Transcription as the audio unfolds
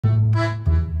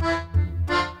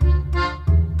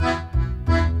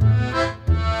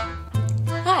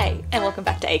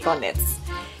to Acorn Knits.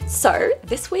 So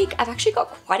this week I've actually got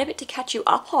quite a bit to catch you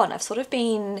up on. I've sort of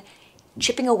been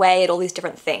chipping away at all these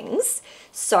different things.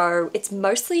 So it's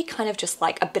mostly kind of just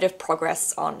like a bit of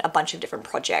progress on a bunch of different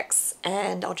projects,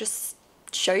 and I'll just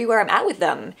show you where I'm at with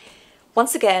them.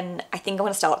 Once again, I think I'm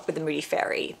going to start with the Moody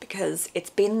Fairy because it's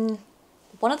been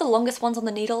one of the longest ones on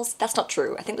the needles. That's not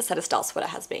true. I think the Setesdal sweater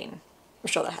has been. I'm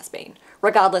sure that has been.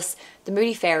 Regardless, the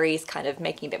Moody Fairy is kind of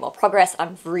making a bit more progress.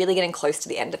 I'm really getting close to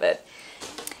the end of it.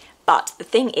 But the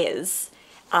thing is,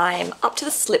 I'm up to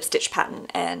the slip stitch pattern,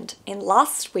 and in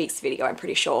last week's video, I'm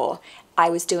pretty sure, I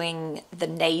was doing the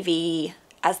navy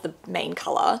as the main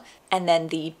color and then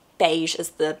the beige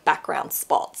as the background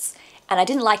spots. And I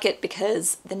didn't like it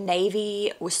because the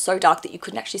navy was so dark that you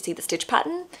couldn't actually see the stitch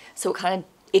pattern. So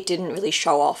it didn't really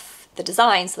show off the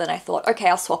design. So then I thought, okay,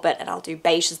 I'll swap it and I'll do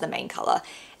beige as the main color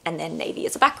and then navy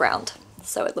as a background.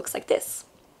 So it looks like this,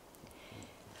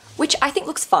 which I think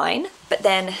looks fine. But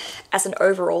then as an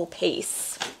overall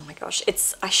piece, oh my gosh,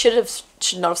 I should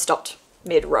not have stopped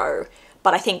mid-row.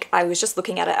 But I think I was just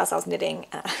looking at it as I was knitting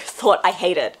and I thought I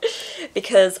hate it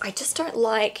because I just don't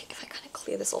like, if I kind of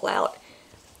clear this all out,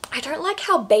 I don't like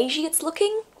how beigey it's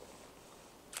looking.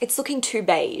 It's looking too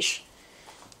beige.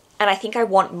 And I think I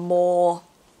want more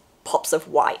pops of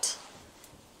white.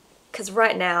 Because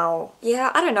right now, yeah,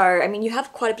 I don't know. I mean, you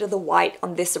have quite a bit of the white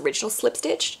on this original slip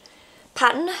stitch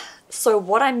pattern. So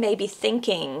what I may be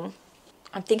thinking,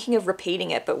 I'm thinking of repeating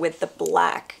it, but with the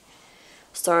black.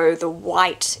 So the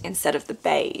white instead of the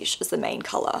beige is the main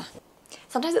color.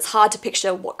 Sometimes it's hard to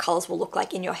picture what colors will look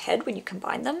like in your head when you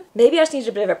combine them. Maybe I just needed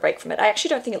a bit of a break from it. I actually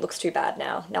don't think it looks too bad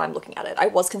now I'm looking at it. I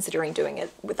was considering doing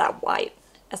it with that white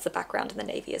as the background and the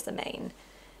navy as the main.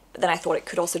 But then I thought it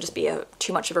could also just be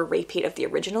too much of a repeat of the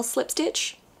original slip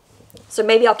stitch. So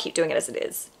maybe I'll keep doing it as it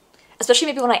is. Especially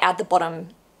maybe when I add the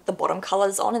bottom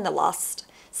colors on in the last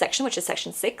section, which is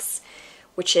section 6,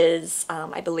 which is,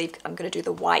 I believe I'm going to do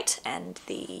the white and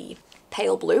the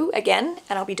pale blue again,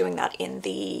 and I'll be doing that in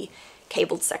the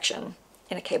cabled section,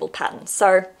 in a cabled pattern.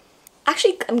 So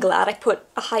actually I'm glad I put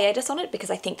a hiatus on it because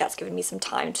I think that's given me some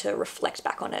time to reflect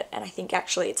back on it, and I think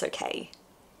actually it's okay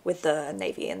with the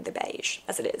navy and the beige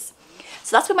as it is.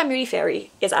 So that's where my Moody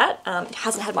Fairy is at. It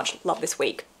hasn't had much love this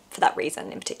week for that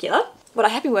reason in particular. What I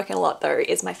have been working a lot though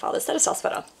is my father's Setesdal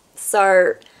sweater.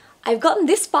 So I've gotten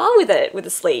this far with it, with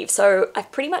the sleeve. So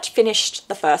I've pretty much finished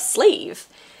the first sleeve.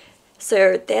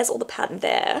 So there's all the pattern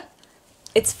there.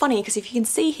 It's funny because if you can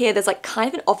see here, there's like kind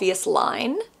of an obvious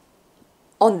line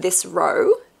on this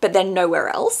row, but then nowhere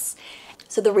else.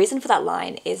 So the reason for that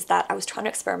line is that I was trying to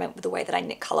experiment with the way that I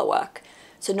knit color work.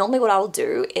 So normally what I will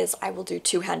do is I will do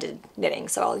two-handed knitting.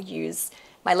 So I'll use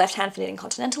my left hand for knitting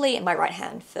continentally and my right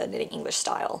hand for knitting English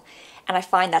style. And I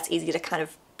find that's easier to kind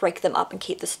of break them up and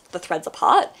keep the threads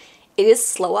apart. It is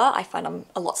slower. I find I'm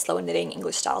a lot slower knitting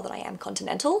English style than I am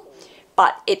continental,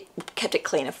 but it kept it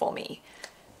cleaner for me.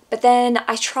 But then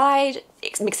I tried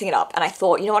mixing it up and I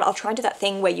thought, you know what, I'll try and do that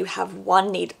thing where you have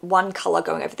one color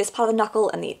going over this part of the knuckle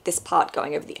and this part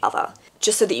going over the other,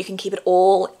 just so that you can keep it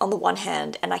all on the one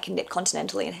hand and I can knit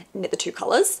continentally and knit the two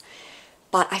colors.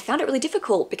 But I found it really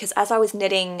difficult because as I was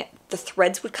knitting, the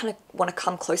threads would kind of want to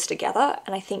come close together.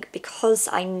 And I think because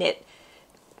I knit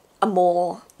a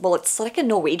more, well, it's like a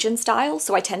Norwegian style,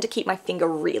 so I tend to keep my finger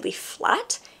really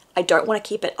flat. I don't want to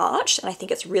keep it arched, and I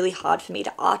think it's really hard for me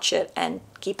to arch it and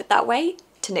keep it that way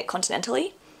to knit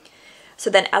continentally. So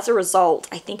then as a result,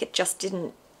 I think it just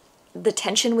didn't, the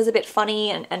tension was a bit funny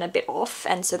and a bit off,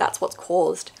 and so that's what's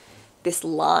caused this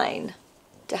line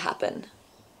to happen.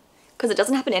 Because it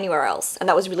doesn't happen anywhere else, and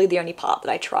that was really the only part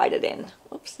that I tried it in.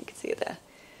 Oops, you can see it there.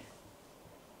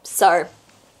 So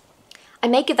I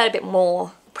may give that a bit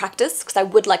more practice, because I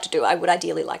would like to do it. I would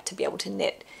ideally like to be able to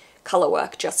knit color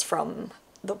work just from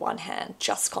the one hand,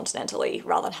 just continentally,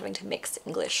 rather than having to mix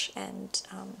English and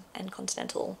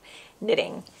continental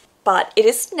knitting. But it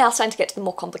is now starting to get to the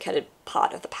more complicated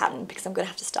part of the pattern because I'm going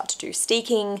to have to start to do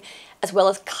steeking as well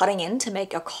as cutting in to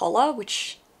make a collar,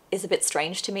 which is a bit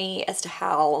strange to me as to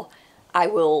how I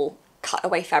will cut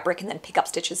away fabric and then pick up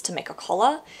stitches to make a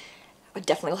collar. I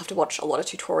definitely will have to watch a lot of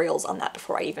tutorials on that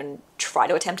before I even try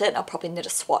to attempt it. I'll probably knit a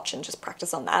swatch and just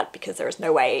practice on that because there is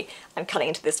no way I'm cutting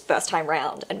into this first time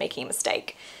round and making a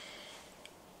mistake.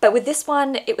 But with this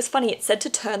one, it was funny. It said to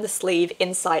turn the sleeve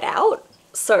inside out.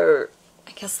 So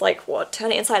I guess like what?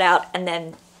 Turn it inside out and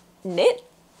then knit?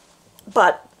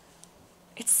 But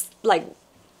it's like,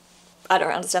 I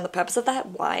don't understand the purpose of that.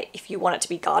 Why, if you want it to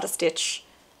be garter stitch,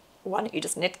 why don't you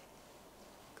just knit?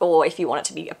 Or if you want it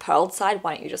to be a purled side,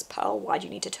 why don't you just purl? Why do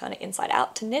you need to turn it inside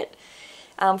out to knit?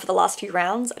 For the last few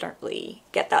rounds, I don't really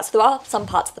get that. So there are some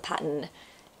parts of the pattern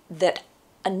that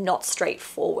are not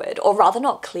straightforward, or rather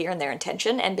not clear in their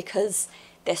intention, and because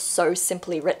they're so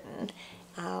simply written,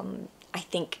 I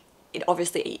think it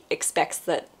obviously expects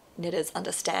that knitters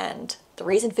understand the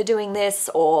reason for doing this,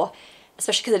 or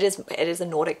especially because it is a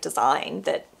Nordic design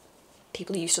that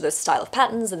people are used to this style of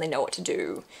patterns and they know what to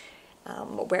do.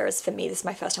 Whereas for me, this is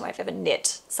my first time I've ever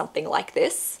knit something like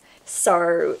this.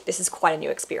 So this is quite a new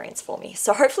experience for me.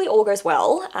 So hopefully all goes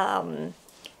well.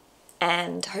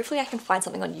 And hopefully I can find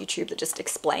something on YouTube that just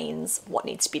explains what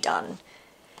needs to be done.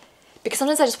 Because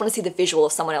sometimes I just want to see the visual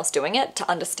of someone else doing it to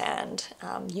understand.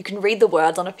 You can read the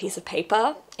words on a piece of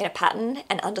paper in a pattern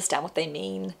and understand what they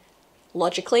mean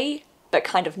logically, but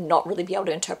kind of not really be able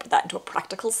to interpret that into a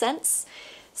practical sense.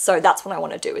 So that's what I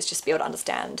want to do, is just be able to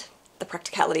understand the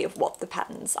practicality of what the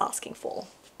pattern's asking for.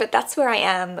 But that's where I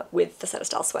am with the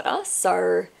Setesdal sweater.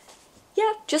 So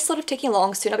yeah, just sort of ticking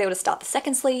along. Soon I'll be able to start the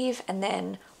second sleeve, and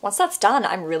then once that's done,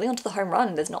 I'm really onto the home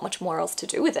run. There's not much more else to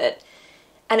do with it.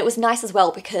 And it was nice as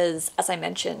well because, as I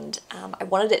mentioned, I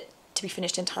wanted it to be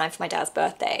finished in time for my dad's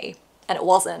birthday, and it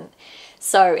wasn't.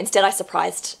 So instead I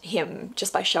surprised him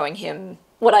just by showing him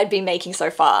what I'd been making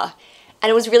so far. And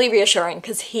it was really reassuring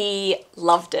because he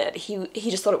loved it.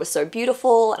 He just thought it was so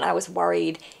beautiful, and I was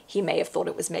worried he may have thought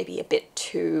it was maybe a bit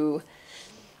too,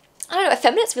 I don't know,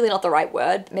 effeminate's really not the right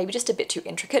word, maybe just a bit too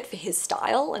intricate for his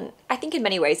style, and I think in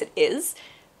many ways it is,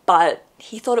 but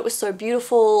he thought it was so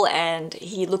beautiful and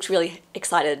he looked really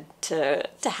excited to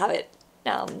have it,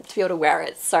 to be able to wear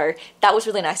it. So that was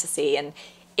really nice to see, and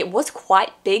it was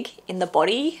quite big in the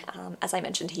body. As I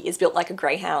mentioned, he is built like a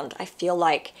greyhound. I feel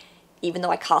like even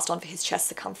though I cast on for his chest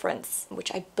circumference,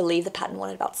 which I believe the pattern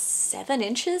wanted about 7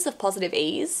 inches of positive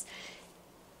ease,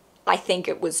 I think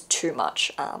it was too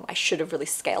much. I should have really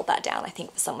scaled that down, I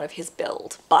think, for someone of his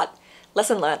build. But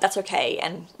lesson learned, that's okay.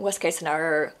 And worst case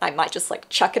scenario, I might just like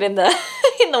chuck it in the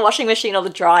in the washing machine or the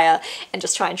dryer and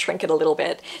just try and shrink it a little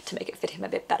bit to make it fit him a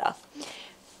bit better.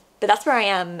 But that's where I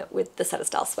am with the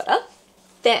Setesdal sweater.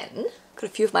 Then, got a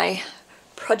few of my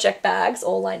project bags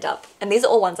all lined up. And these are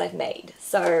all ones I've made.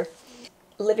 So,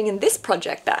 living in this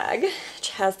project bag,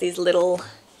 which has these little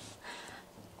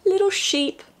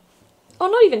sheep. Oh,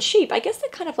 not even sheep. I guess they're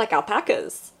kind of like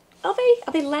alpacas. Are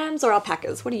they lambs or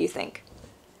alpacas? What do you think?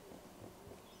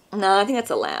 No, I think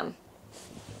that's a lamb.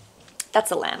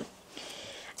 That's a lamb.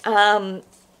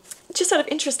 Just out of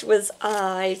interest was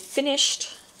I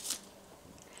finished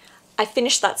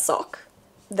that sock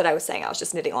that I was saying I was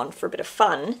just knitting on for a bit of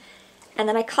fun, and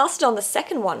then I casted on the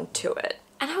second one to it,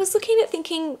 and I was looking at it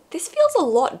thinking, this feels a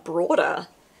lot broader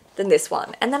than this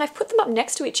one. And then I've put them up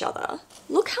next to each other.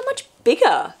 Look how much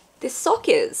bigger this sock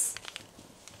is.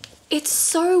 It's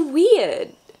so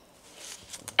weird.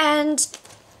 And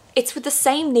it's with the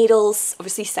same needles,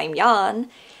 obviously same yarn.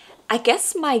 I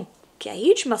guess my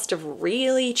gauge must have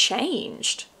really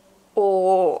changed,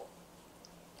 or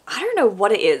I don't know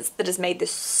what it is that has made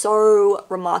this so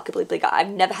remarkably bigger. I've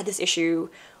never had this issue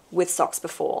with socks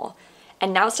before.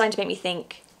 And now it's starting to make me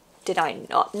think, did I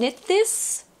not knit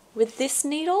this with this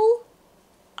needle?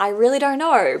 I really don't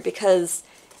know, because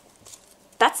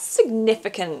that's a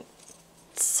significant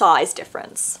size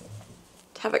difference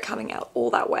to have it coming out all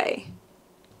that way.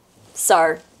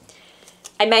 So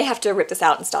I may have to rip this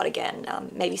out and start again,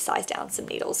 maybe size down some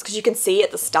needles, because you can see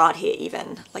at the start here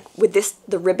even, like with this,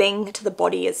 the ribbing to the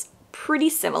body is pretty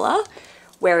similar,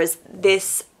 whereas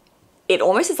this, it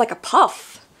almost is like a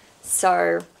puff.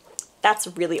 So that's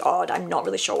really odd. I'm not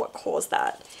really sure what caused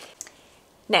that.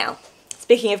 Now,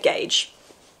 speaking of gauge,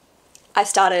 I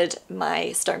started my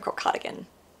Stonecrop cardigan,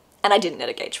 and I didn't knit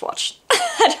a gauge watch.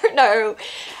 I don't know.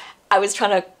 I was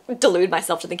trying to delude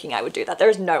myself to thinking I would do that. There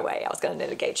is no way I was going to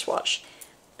knit a gauge watch.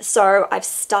 So I've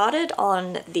started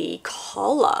on the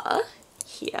collar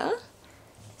here.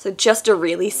 So just a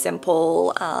really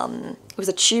simple, it was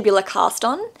a tubular cast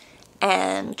on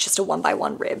and just a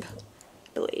 1x1 rib,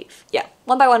 I believe. Yeah,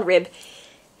 1x1 rib.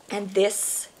 And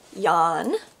this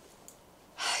yarn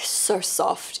is so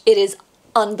soft. It is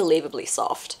unbelievably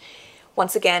soft.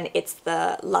 Once again, it's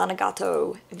the Lana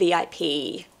Gatto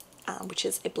VIP, which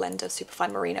is a blend of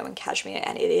superfine merino and cashmere,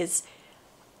 and it is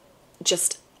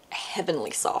just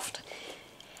heavenly soft.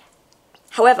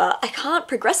 However, I can't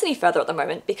progress any further at the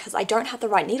moment because I don't have the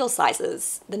right needle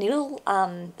sizes. The needle,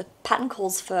 the pattern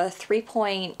calls for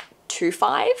 3.25,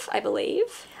 I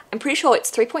believe. I'm pretty sure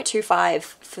it's 3.25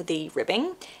 for the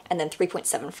ribbing and then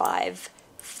 3.75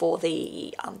 for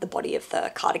the body of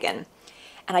the cardigan.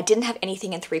 And I didn't have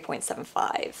anything in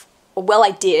 3.75. Well,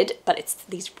 I did, but it's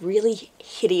these really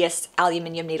hideous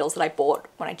aluminium needles that I bought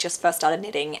when I just first started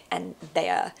knitting, and they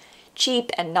are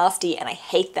cheap and nasty and I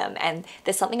hate them. And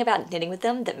there's something about knitting with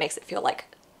them that makes it feel like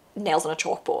nails on a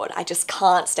chalkboard. I just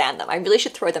can't stand them. I really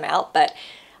should throw them out, but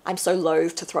I'm so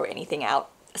loath to throw anything out,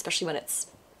 especially when it's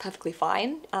perfectly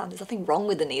fine. There's nothing wrong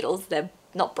with the needles. They're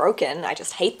not broken. I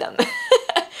just hate them.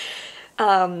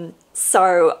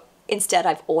 So instead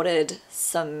I've ordered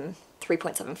some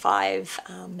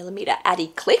 3.75 millimeter Addy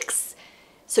clicks.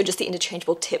 So just the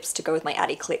interchangeable tips to go with my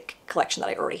Addy click collection that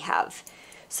I already have.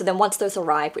 So then once those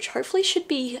arrive, which hopefully should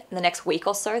be in the next week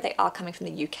or so, they are coming from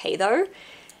the UK though,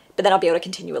 but then I'll be able to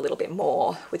continue a little bit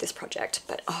more with this project.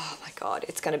 But oh my God,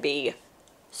 it's going to be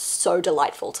so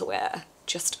delightful to wear.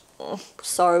 Just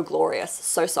so glorious,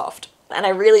 so soft. And I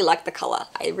really like the color.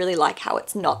 I really like how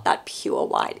it's not that pure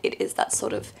white. It is that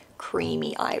sort of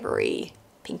creamy ivory,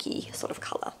 pinky sort of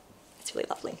color. It's really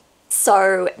lovely.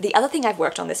 So the other thing I've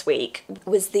worked on this week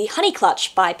was the Honey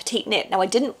Clutch by Petite Knit. Now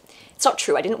it's not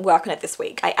true, I didn't work on it this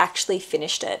week. I actually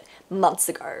finished it months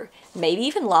ago, maybe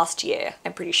even last year,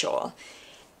 I'm pretty sure.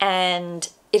 And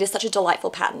it is such a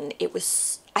delightful pattern.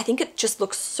 I think it just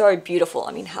looks so beautiful.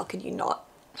 I mean, how can you not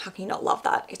love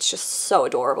that? It's just so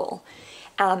adorable.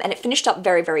 And it finished up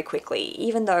very, very quickly,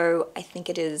 even though I think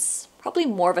it is probably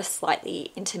more of a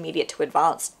slightly intermediate to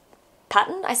advanced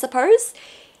pattern, I suppose.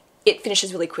 It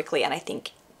finishes really quickly, and I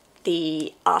think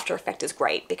the after effect is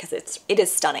great because it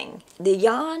is stunning. The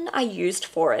yarn I used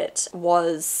for it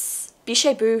was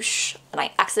Biches Bûches, and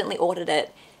I accidentally ordered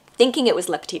it thinking it was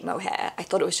Le Petit Mohair. I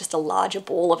thought it was just a larger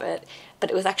ball of it, but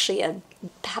it was actually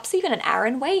perhaps even an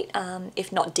Aran weight,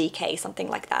 if not DK, something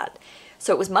like that.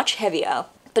 So it was much heavier,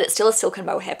 but it's still a silk and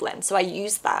mohair blend, so I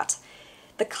used that.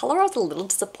 The color I was a little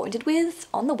disappointed with.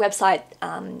 On the website,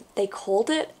 they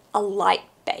called it a light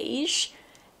beige,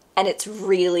 and it's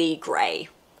really grey.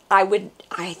 I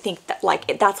think that,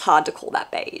 like, that's hard to call that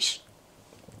beige.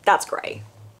 That's grey.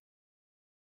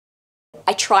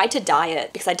 I tried to dye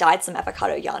it because I dyed some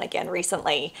avocado yarn again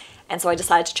recently, and so I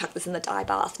decided to chuck this in the dye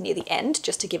bath near the end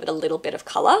just to give it a little bit of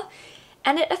colour.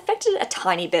 And it affected it a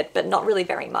tiny bit, but not really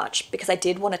very much, because I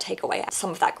did want to take away some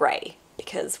of that grey.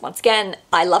 Because once again,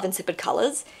 I love insipid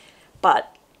colours,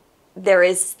 but there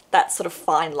is that sort of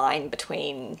fine line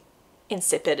between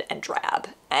insipid and drab,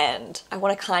 and I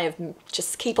want to kind of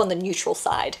just keep on the neutral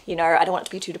side, you know. I don't want it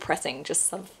to be too depressing, just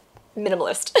some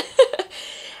minimalist.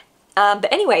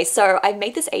 But anyway, so I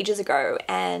made this ages ago,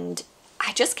 and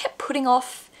I just kept putting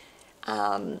off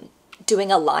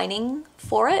doing a lining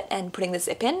for it and putting the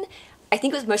zip in. I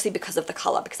think it was mostly because of the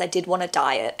color, because I did want to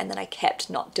dye it, and then I kept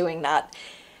not doing that.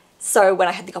 So when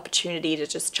I had the opportunity to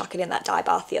just chuck it in that dye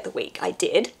bath the other week, I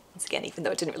did. Once again, even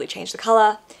though it didn't really change the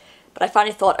color. But I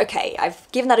finally thought, okay, I've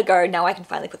given that a go, now I can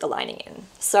finally put the lining in.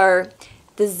 So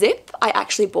the zip I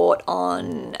actually bought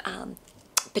on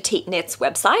Petite Knit's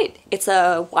website. It's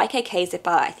a YKK zipper.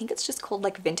 I think it's just called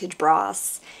like Vintage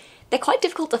Brass. They're quite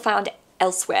difficult to find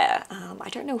elsewhere. I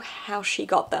don't know how she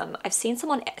got them. I've seen some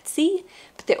on Etsy,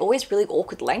 but they're always really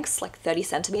awkward lengths, like 30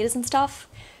 centimeters and stuff.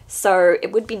 So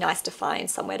it would be nice to find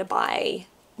somewhere to buy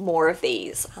more of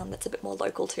these that's a bit more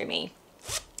local to me.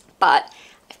 But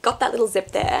I've got that little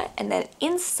zip there, and then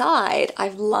inside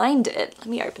I've lined it. Let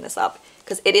me open this up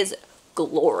because it is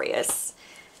glorious.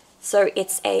 So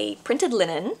it's a printed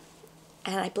linen,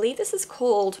 and I believe this is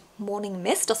called Morning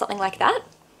Mist or something like that.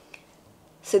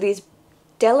 So these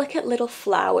delicate little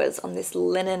flowers on this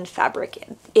linen fabric,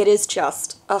 it is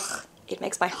just, ugh, it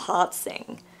makes my heart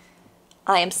sing.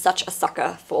 I am such a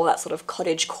sucker for all that sort of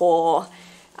cottagecore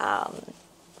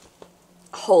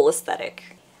whole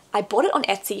aesthetic. I bought it on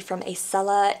Etsy from a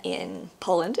seller in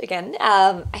Poland again.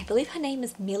 I believe her name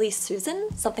is Millie Susan,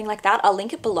 something like that. I'll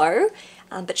link it below,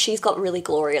 but she's got really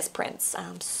glorious prints.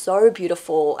 So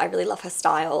beautiful. I really love her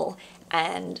style,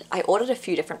 and I ordered a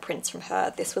few different prints from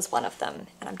her. This was one of them,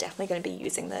 and I'm definitely going to be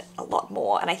using it a lot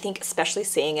more. And I think especially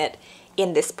seeing it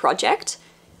in this project,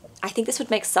 I think this would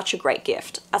make such a great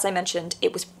gift. As I mentioned,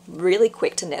 it was really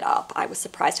quick to knit up. I was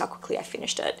surprised how quickly I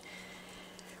finished it.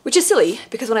 Which is silly,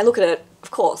 because when I look at it, of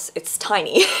course, it's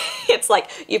tiny. It's like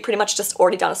you've pretty much just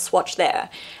already done a swatch there.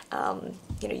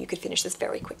 You know, you could finish this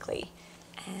very quickly.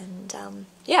 And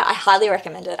yeah, I highly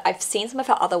recommend it. I've seen some of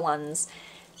her other ones.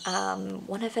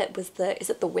 One of it was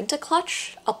is it the Winter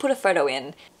Clutch? I'll put a photo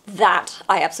in. That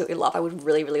I absolutely love. I would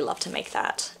really, really love to make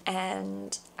that.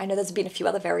 And I know there's been a few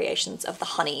other variations of the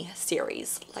Honey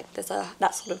series. Like there's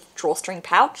that sort of drawstring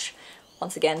pouch.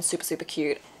 Once again, super, super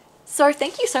cute. So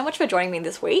thank you so much for joining me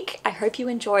this week. I hope you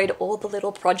enjoyed all the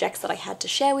little projects that I had to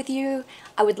share with you.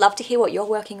 I would love to hear what you're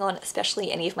working on, especially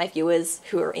any of my viewers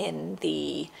who are in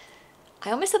I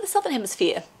almost said the Southern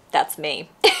Hemisphere. That's me.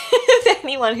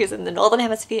 Anyone who's in the Northern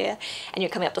Hemisphere and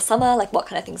you're coming up to summer, like what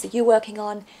kind of things are you working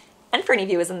on? And for any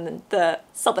viewers in the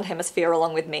Southern Hemisphere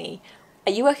along with me,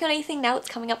 Are you working on anything now that's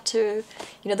coming up to,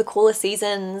 you know, the cooler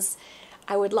seasons?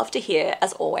 I would love to hear,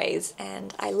 as always,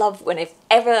 and I love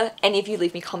whenever any of you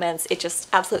leave me comments. It just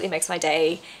absolutely makes my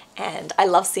day, and I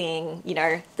love seeing, you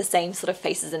know, the same sort of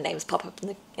faces and names pop up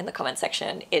in the comment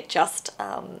section. It just,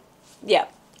 yeah,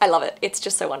 I love it. It's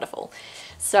just so wonderful.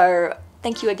 So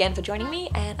thank you again for joining me,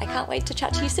 and I can't wait to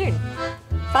chat to you soon.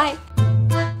 Bye!